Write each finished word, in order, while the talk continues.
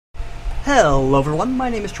Hello everyone,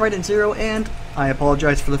 my name is Trident Zero, and I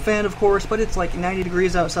apologize for the fan, of course, but it's like 90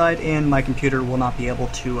 degrees outside, and my computer will not be able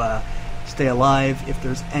to stay alive if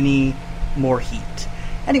there's any more heat.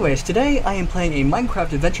 Anyways, today I am playing a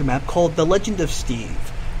Minecraft adventure map called The Legend of Steve,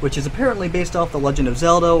 which is apparently based off The Legend of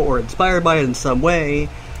Zelda, or inspired by it in some way.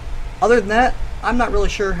 Other than that, I'm not really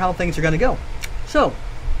sure how things are going to go. So,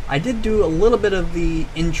 I did do a little bit of the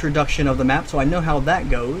introduction of the map, so I know how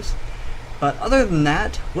that goes. But other than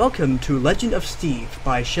that, welcome to Legend of Steve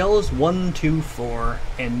by Shells124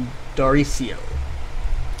 and Daricio.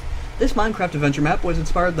 This Minecraft adventure map was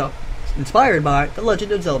inspired by The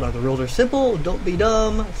Legend of Zelda. The rules are simple, don't be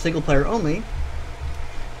dumb, single player only,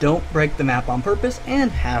 don't break the map on purpose, and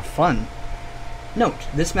have fun. Note,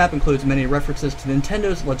 this map includes many references to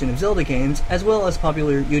Nintendo's Legend of Zelda games, as well as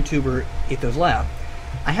popular YouTuber Ethos Lab.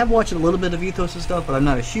 I have watched a little bit of Ethos' stuff, but I'm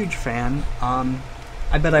not a huge fan.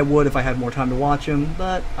 I bet I would if I had more time to watch him,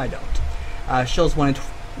 but I don't.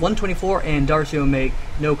 Shells124 and Darcio make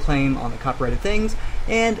no claim on the copyrighted things,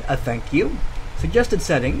 and a thank you. Suggested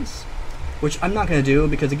settings, which I'm not going to do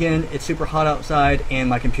because, again, it's super hot outside and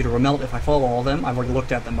my computer will melt if I follow all of them. I've already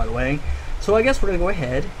looked at them, by the way. So I guess we're going to go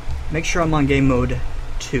ahead, make sure I'm on game mode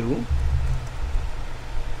 2.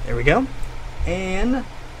 There we go. And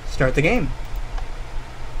start the game.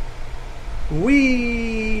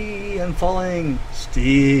 I'm falling.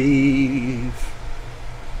 Steve.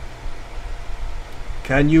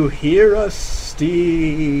 Can you hear us,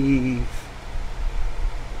 Steve?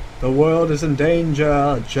 The world is in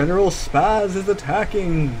danger. General Spaz is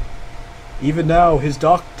attacking. Even now, his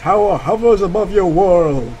dark tower hovers above your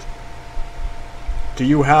world. Do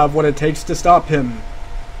you have what it takes to stop him?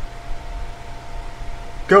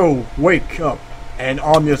 Go, wake up, and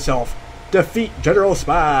arm yourself. Defeat General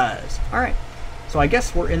Spaz. Alright, so I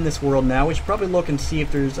guess we're in this world now. We should probably look and see if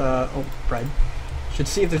there's, bread. Should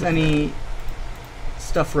see if there's any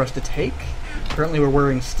stuff for us to take. Currently we're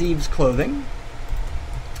wearing Steve's clothing.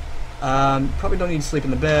 Probably don't need to sleep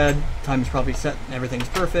in the bed. Time's probably set and everything's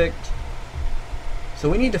perfect. So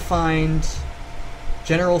we need to find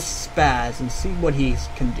General Spaz and see what he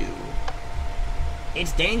can do.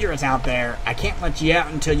 It's dangerous out there. I can't let you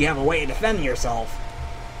out until you have a way to defend yourself.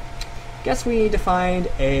 Guess we need to find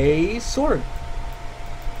a sword.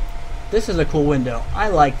 This is a cool window. I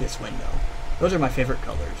like this window. Those are my favorite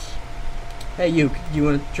colors. Hey, you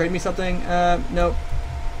want to trade me something? Nope.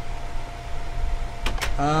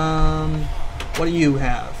 What do you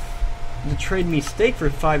have? You trade me steak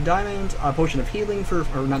for 5 diamonds, a potion of healing for,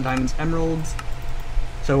 or not diamonds, emeralds.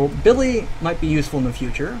 So Billy might be useful in the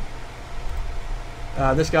future.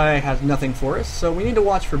 This guy has nothing for us, so we need to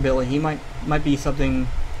watch for Billy. He might be something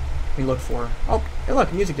we look for. Oh, hey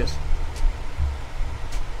look, music disc.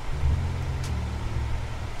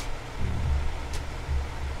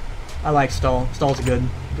 I like Stall. Stall's a good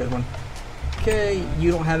one. Okay, you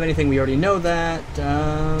don't have anything, we already know that.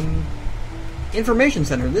 Information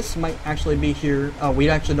Center, this might actually be here. Oh, we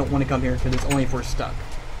actually don't want to come here because it's only if we're stuck.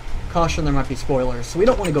 Caution, there might be spoilers, so we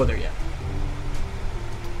don't want to go there yet.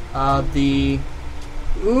 The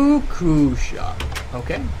Uku shop.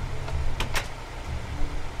 Okay.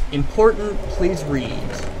 Important, please read.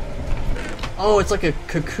 Oh, it's like a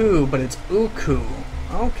cuckoo, but it's Uku.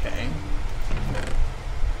 Okay.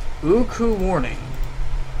 Uku warning.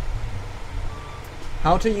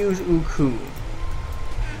 How to use Uku.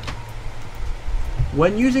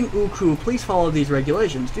 When using Uku, please follow these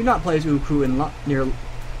regulations. Do not place Uku in or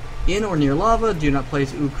near lava. Do not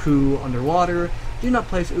place Uku underwater. Do not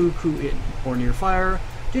place Uku in or near fire.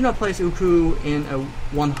 Do not place Uku in a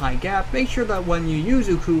one high gap. Make sure that when you use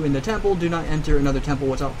Uku in the temple, do not enter another temple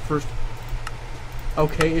without first...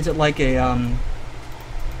 Okay, is it like a,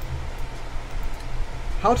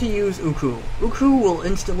 How to use Uku. Uku will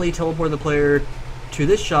instantly teleport the player to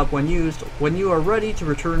this shop when used. When you are ready to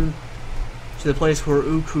return to the place where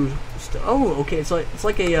Uku... Oh, okay, it's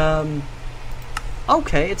like a,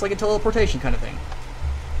 Okay, it's like a teleportation kind of thing.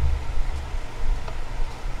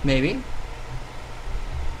 Maybe.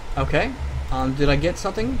 Okay. Did I get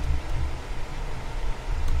something?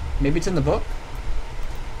 Maybe it's in the book?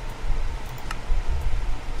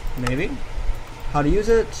 Maybe. How to use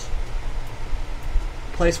it?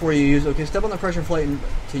 Place where you use... Okay, step on the pressure plate and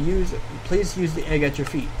please use the egg at your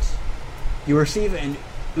feet. You receive an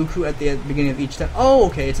Uku at the beginning of each temple. Oh,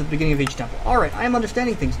 okay, it's at the beginning of each temple. Alright, I am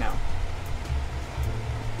understanding things now.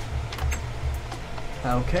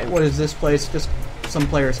 Okay, what is this place? Just some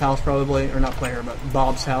player's house, probably. Or not player, but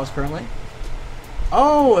Bob's house, currently.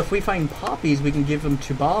 Oh, if we find poppies, we can give them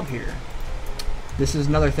to Bob here. This is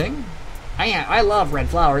another thing. I love red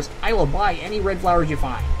flowers. I will buy any red flowers you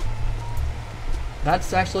find.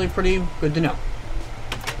 that's actually pretty good to know.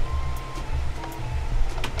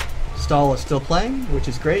 Stall is still playing, which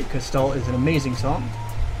is great, because Stall is an amazing song.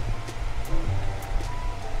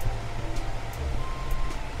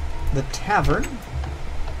 The Tavern.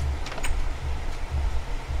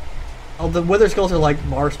 Oh, the Wither Skulls are like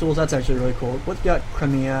bar stools. That's actually really cool. What's got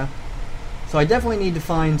Crimea? So I definitely need to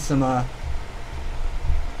find some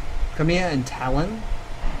Crimea and Talon.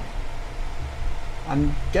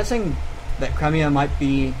 I'm guessing that Crimea might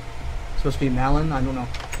be supposed to be Malin. I don't know.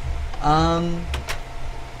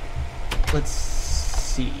 Let's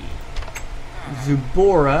see.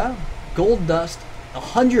 Zubora, gold dust,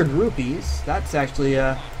 100 rupees. That's actually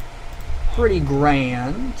pretty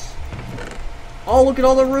grand. Oh, look at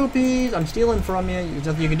all the rupees! I'm stealing from you. There's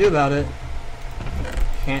nothing you can do about it.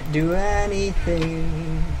 Can't do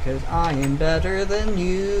anything, because I am better than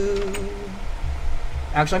you.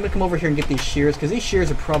 Actually, I'm going to come over here and get these shears, because these shears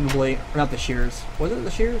are probably... Or not the shears. Was it the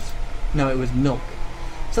shears? No, it was milk.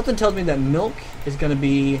 Something tells me that milk is going to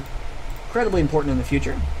be incredibly important in the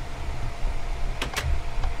future.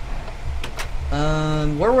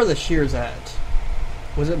 Where were the shears at?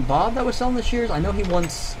 Was it Bob that was selling the shears? I know he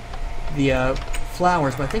wants the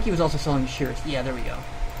flowers, but I think he was also selling shears. Yeah, there we go.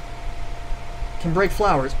 Can break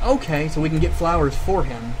flowers. Okay, so we can get flowers for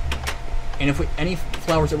him. And if any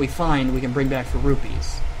flowers that we find, we can bring back for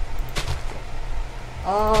rupees.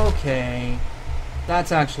 Okay.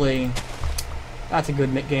 That's a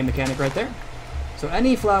good game mechanic right there. So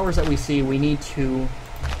any flowers that we see, we need to...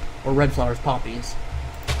 Or red flowers, poppies.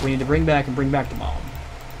 We need to bring back and bring back to Bob.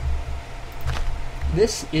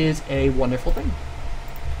 This is a wonderful thing.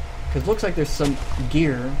 Because it looks like there's some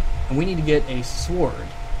gear, and we need to get a sword.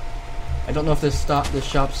 I don't know if this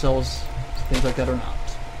shop sells things like that or not.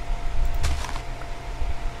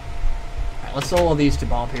 Alright, let's sell all these to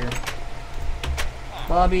Bob here.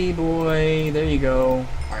 Bobby boy, there you go.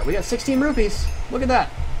 Alright, we got 16 rupees. Look at that.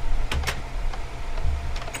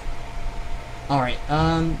 Alright,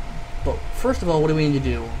 but first of all, what do we need to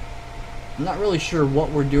do? I'm not really sure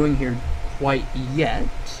what we're doing here quite yet.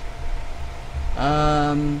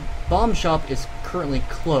 Bomb shop is currently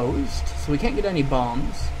closed, so we can't get any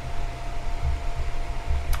bombs.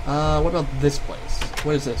 What about this place?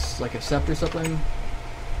 What is this? Like a scepter or something?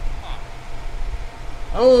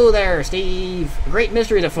 Oh there, Steve! A great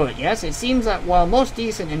mystery is afoot, yes? It seems that while most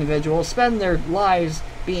decent individuals spend their lives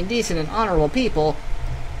being decent and honorable people,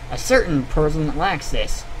 a certain person lacks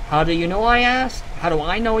this. How do you know, I asked? How do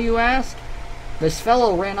I know, you asked? This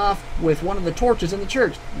fellow ran off with one of the torches in the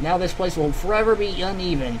church. Now this place will forever be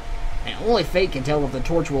uneven, and only fate can tell if the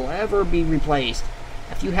torch will ever be replaced.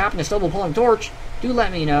 If you happen to stumble upon a torch, do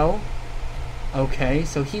let me know. Okay,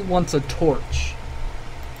 so he wants a torch.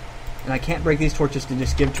 And I can't break these torches to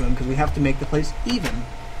just give to him, because we have to make the place even.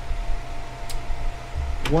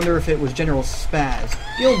 Wonder if it was General Spaz.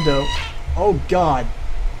 Gildo. Oh, God.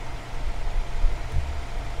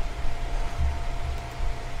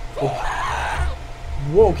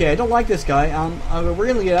 Whoa, okay, I don't like this guy. We're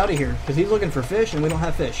gonna get out of here, because he's looking for fish, and we don't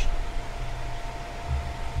have fish.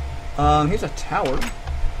 Here's a tower.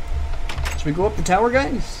 Should we go up the tower,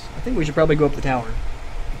 guys? I think we should probably go up the tower.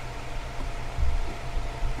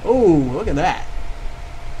 Oh, look at that.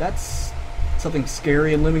 That's something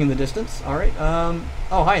scary and looming in the distance. Alright, oh,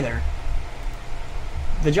 hi there.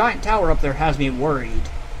 The giant tower up there has me worried.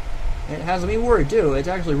 It has me worried, too. It's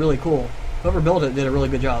actually really cool. Whoever built it did a really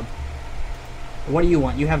good job. What do you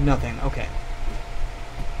want? You have nothing. Okay.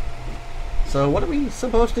 So, what are we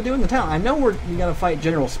supposed to do in the town? I know we gotta fight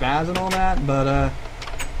General Spaz and all that, but,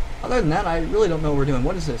 other than that, I really don't know what we're doing.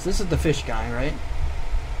 What is this? This is the fish guy, right?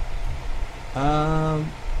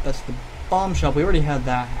 That's the bomb shop. We already had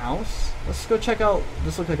that house. Let's go check out...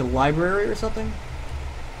 This looks like a library or something.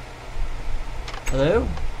 Hello?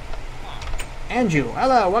 Andrew,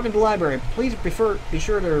 hello, welcome to the library. Please be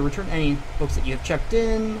sure to return any books that you have checked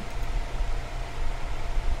in.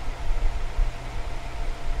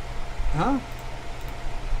 Huh?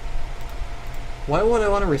 Why would I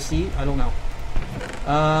want a receipt? I don't know.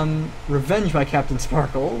 Revenge by Captain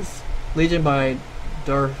Sparkles. Legion by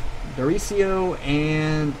Daricio,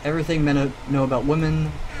 and Everything Men Know About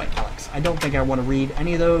Women by Alex. I don't think I want to read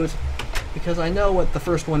any of those, because I know what the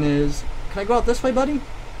first one is. Can I go out this way, buddy?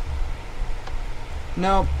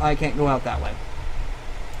 No, I can't go out that way.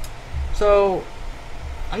 So,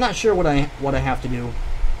 I'm not sure what I have to do.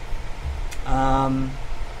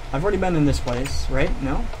 I've already been in this place, right?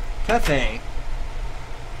 No? Cafe.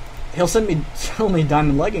 He'll sell me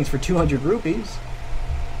diamond leggings for 200 rupees.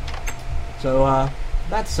 So,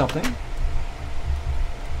 that's something.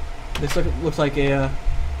 This looks like a...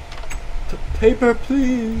 paper,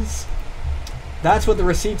 please! That's what the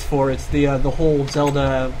receipt's for. It's the whole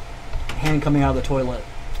Zelda hand coming out of the toilet.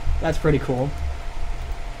 That's pretty cool.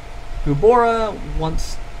 Gubora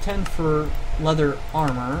wants 10 for leather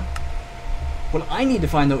armor. What I need to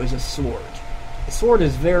find, though, is a sword. A sword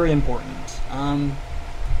is very important.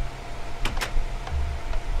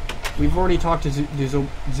 We've already talked to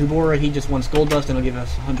Zubora. He just wants gold dust and he'll give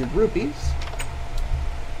us 100 rupees.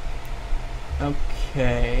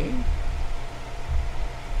 Okay.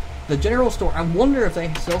 The general store. I wonder if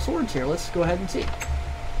they sell swords here. Let's go ahead and see.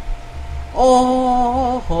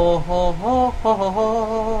 Oh, ho, ho, ho, ho,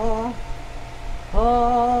 ho,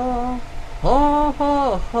 ho, ho,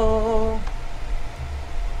 ho, ho.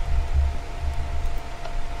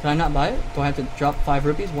 Can I not buy it? Do I have to drop 5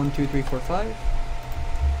 rupees? 1, 2, 3, 4, 5.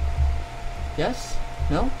 Yes?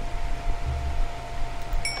 No?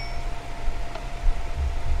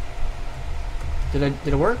 Did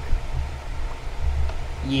it work?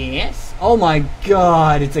 Yes. Oh my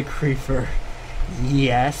god, it's a creeper.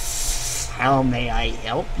 Yes. How may I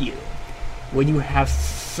help you? When you have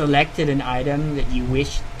selected an item that you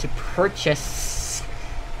wish to purchase,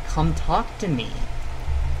 come talk to me.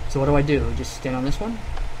 So what do I do? Just stand on this one?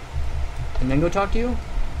 And then go talk to you?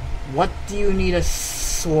 What do you need a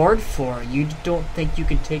sword for? You don't think you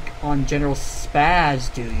can take on General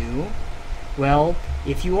Spaz, do you? Well,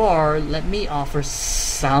 if you are, let me offer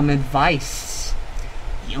some advice.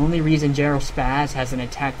 The only reason General Spaz hasn't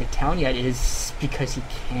attacked the town yet is because he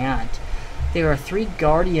can't. There are 3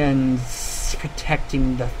 guardians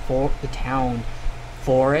protecting the town.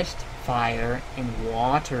 Forest, fire, and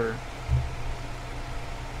water.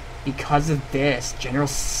 Because of this, General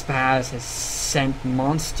Spaz has sent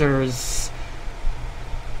monsters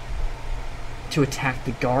to attack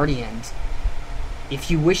the Guardians.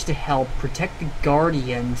 If you wish to help, protect the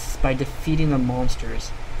Guardians by defeating the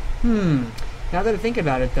monsters. Now that I think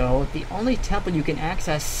about it, though, the only temple you can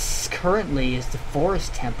access currently is the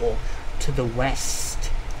Forest Temple to the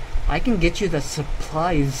west. I can get you the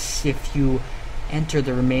supplies if you enter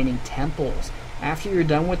the remaining temples. After you're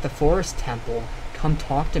done with the Forest Temple, come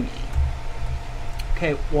talk to me.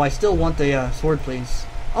 Okay, well, I still want the sword, please.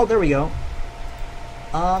 Oh, there we go.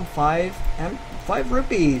 5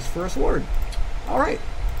 rupees for a sword. All right.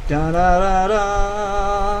 Da da da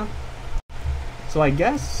da. So I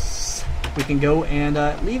guess we can go and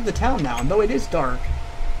leave the town now, though it is dark.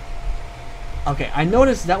 Okay, I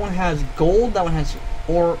noticed that one has gold, that one has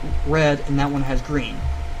red, and that one has green.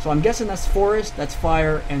 So I'm guessing that's forest, that's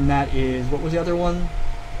fire, and that is, what was the other one?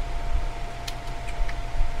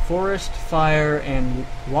 Forest, fire, and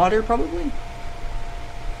water, probably?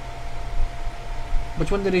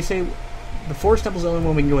 Which one did he say? The Forest Temple's the only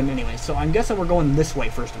one we can go in anyway, so I'm guessing we're going this way,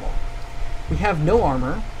 first of all. We have no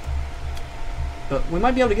armor, but we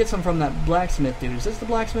might be able to get some from that blacksmith dude. Is this the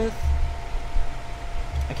blacksmith?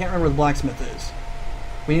 I can't remember where the blacksmith is.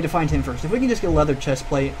 We need to find him first. If we can just get a leather chest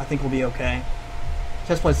plate, I think we'll be okay.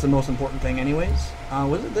 Chest plate's the most important thing anyways.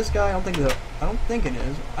 Was it this guy? I don't think it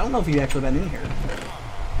is. I don't know if he's actually been in here.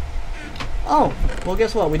 Oh, well,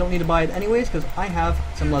 guess what? We don't need to buy it anyways, because I have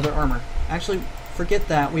some leather armor. Actually, forget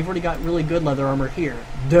that. We've already got really good leather armor here.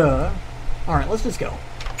 Duh. Alright, let's just go.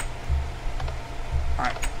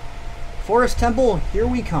 Alright. Forest Temple, here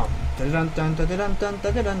we come. That's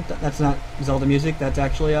not Zelda music, that's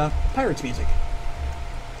actually Pirates music.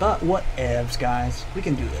 But whatevs, guys. We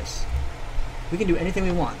can do this. We can do anything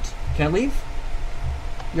we want. Can I leave?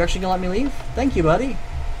 You're actually gonna let me leave? Thank you, buddy.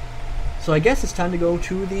 So I guess it's time to go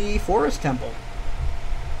to the Forest Temple.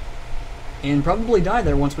 And probably die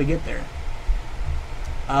there once we get there.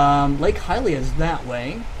 Lake Hylia is that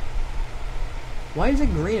way. Why is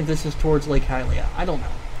it green if this is towards Lake Hylia? I don't know.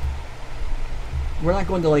 We're not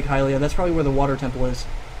going to Lake Hylia. That's probably where the water temple is.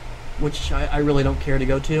 Which I really don't care to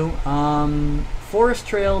go to. Forest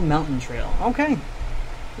Trail, Mountain Trail. Okay.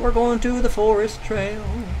 We're going to the Forest Trail.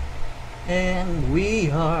 And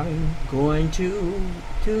we are going to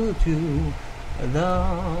the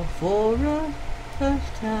Forest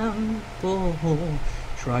Temple.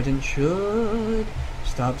 Trident should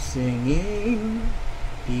stop singing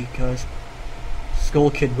because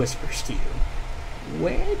Skull Kid whispers to you.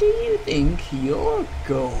 Where do you think you're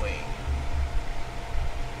going?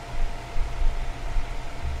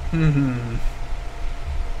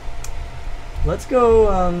 Let's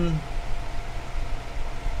go,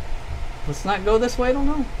 let's not go this way, I don't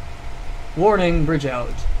know. Warning, bridge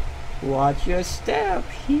out. Watch your step,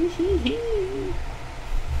 hee hee hee.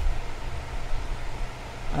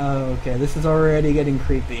 Okay, this is already getting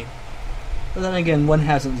creepy. But then again, when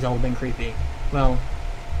hasn't Zelda been creepy? Well,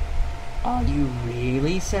 are you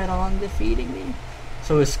really set on defeating me?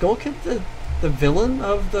 So is Skull Kid the the villain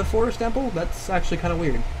of the Forest Temple? That's actually kind of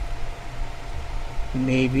weird.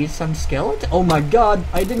 Maybe some skeleton? Oh my god!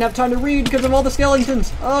 I didn't have time to read because of all the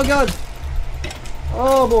skeletons! Oh god!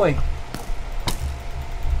 Oh boy!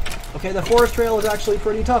 Okay, the forest trail is actually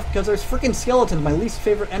pretty tough because there's freaking skeletons, my least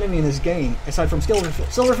favorite enemy in this game, aside from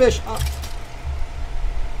silverfish. Oh.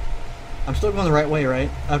 I'm still going the right way, right?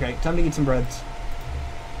 Okay, time to eat some breads.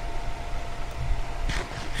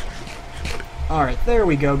 Alright, there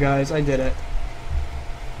we go, guys. I did it.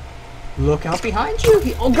 Look out behind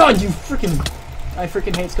you! Oh god, you freaking... I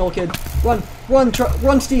freaking hate Skull Kid. Run! Run,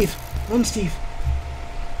 run, Steve! Run, Steve!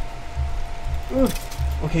 Ugh.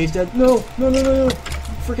 Okay, he's dead. No! No, no, no, no!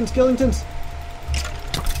 Freaking skeletons!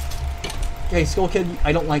 Okay, Skull Kid,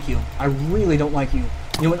 I don't like you. I really don't like you.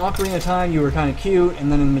 You know, in Ocarina of Time, you were kind of cute,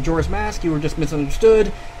 and then in Majora's Mask, you were just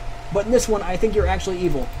misunderstood. But in this one, I think you're actually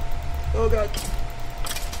evil. Oh god.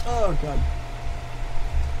 Oh god.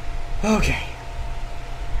 Okay.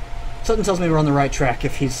 Something tells me we're on the right track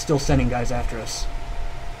if he's still sending guys after us.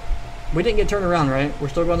 We didn't get turned around, right? We're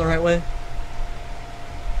still going the right way?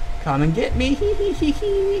 Come and get me! Hee hee hee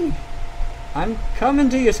hee! I'm coming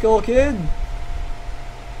to you, Skull Kid!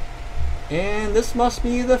 And this must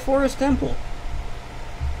be the Forest Temple.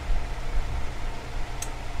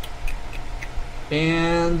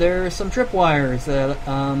 And there's some tripwires that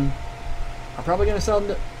are probably going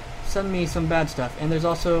to send me some bad stuff. And there's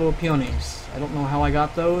also peonies. I don't know how I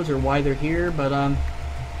got those or why they're here, but I'm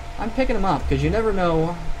picking them up because you never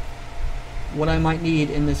know what I might need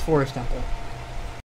in this Forest Temple.